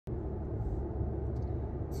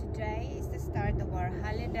Today is the start of our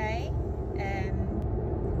holiday,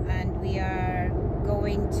 and we are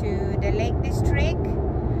going to the Lake District,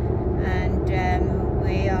 and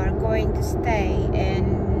we are going to stay in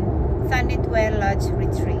Thanet Well Lodge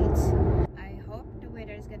Retreat. I hope the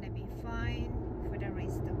weather is going to be fine for the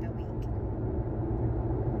rest of the week.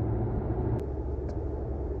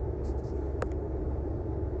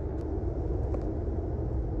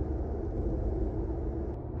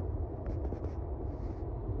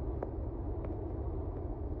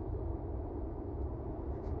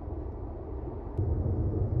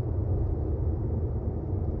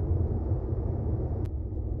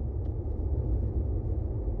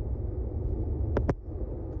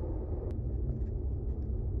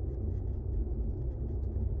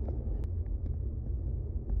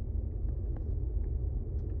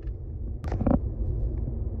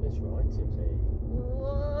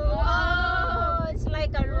 Whoa, it's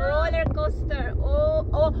like a roller coaster. Oh,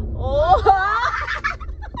 oh, oh.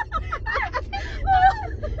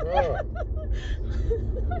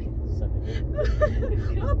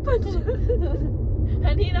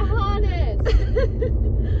 I need a harness.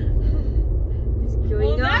 It's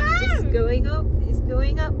going up, it's going up, it's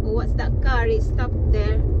going up. Oh, what's that car? It's stopped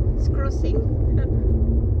there. It's crossing.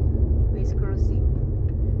 It's crossing.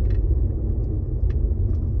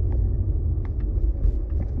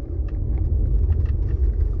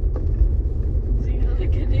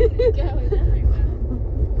 Look at it, it's going everywhere.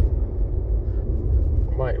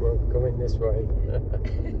 Might well go in this way.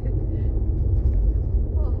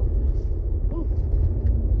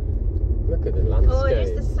 Look at the landscape. Oh,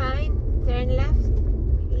 there's the sign. Turn left.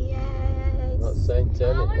 Yes. Not saying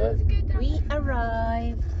turn it left. We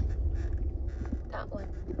arrived. That one.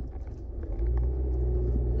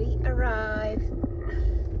 We arrived.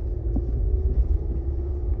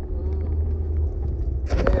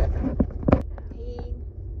 Yeah.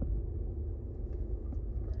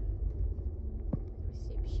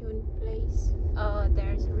 Reception place. Oh,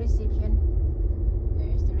 there's a reception.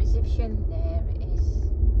 There's the reception. There is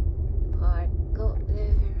park. Go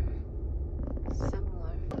there.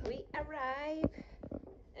 Somewhere. We arrive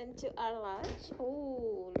into our lodge.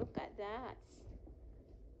 Oh, look at that.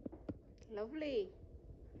 Lovely.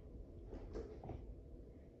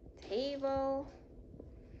 Table.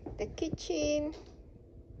 The kitchen.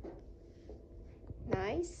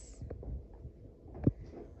 Nice.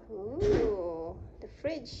 Ooh, the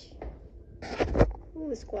fridge. Ooh,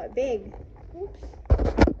 it's quite big. Oops.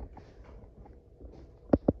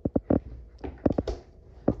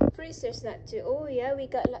 Freezer's not too. Oh yeah, we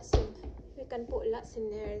got lots of. We can put lots in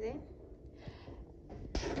there then.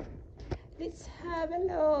 Let's have a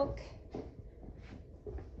look.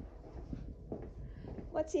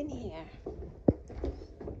 What's in here?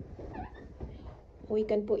 We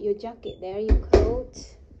can put your jacket there, your coat.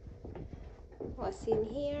 What's in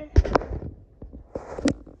here?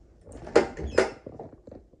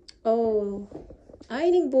 Oh,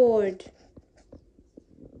 ironing board.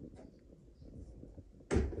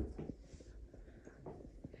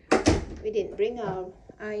 We didn't bring our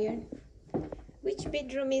iron. Which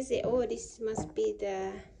bedroom is it? Oh, this must be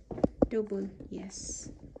the double.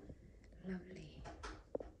 Yes. Lovely.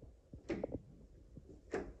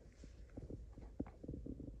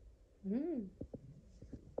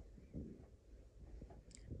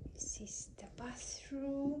 This is the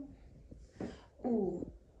bathroom. Oh,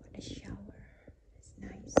 the shower. It's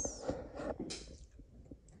nice.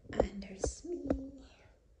 And there's me.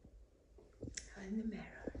 And the mirror.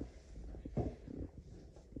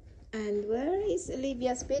 And where is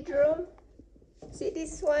Olivia's bedroom? See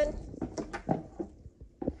this one?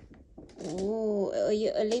 Oh,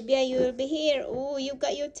 Olivia, you will be here. Oh, you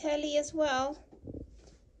got your telly as well.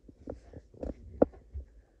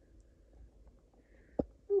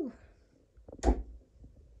 Ooh.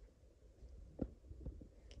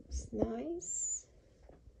 It's nice.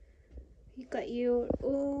 You got your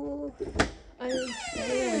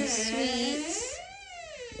sweets.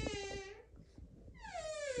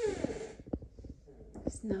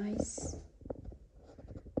 It's nice.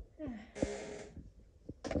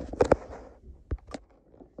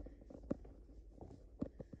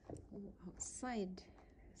 Outside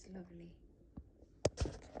is lovely.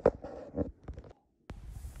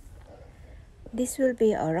 This will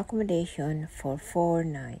be our accommodation for 4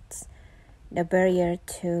 nights. The barrier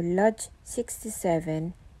to Lodge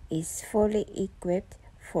 67 is fully equipped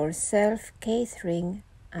for self-catering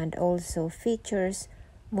and also features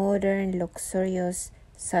modern luxurious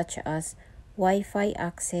such as Wi-Fi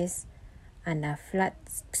access and a flat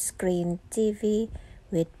screen TV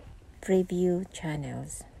with preview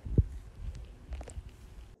channels.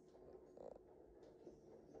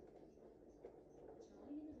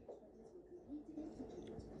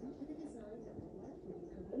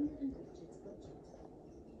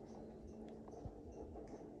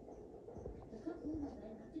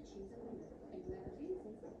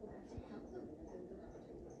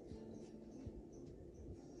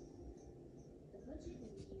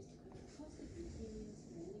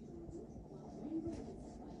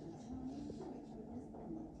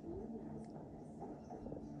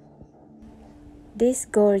 This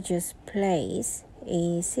gorgeous place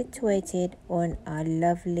is situated on a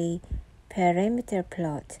lovely perimeter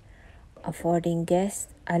plot, affording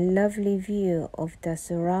guests a lovely view of the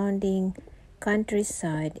surrounding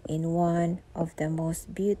countryside in one of the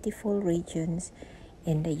most beautiful regions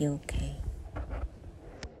in the UK.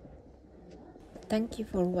 Thank you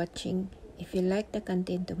for watching. If you like the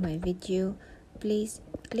content of my video, please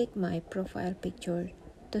click my profile picture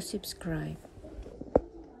to subscribe.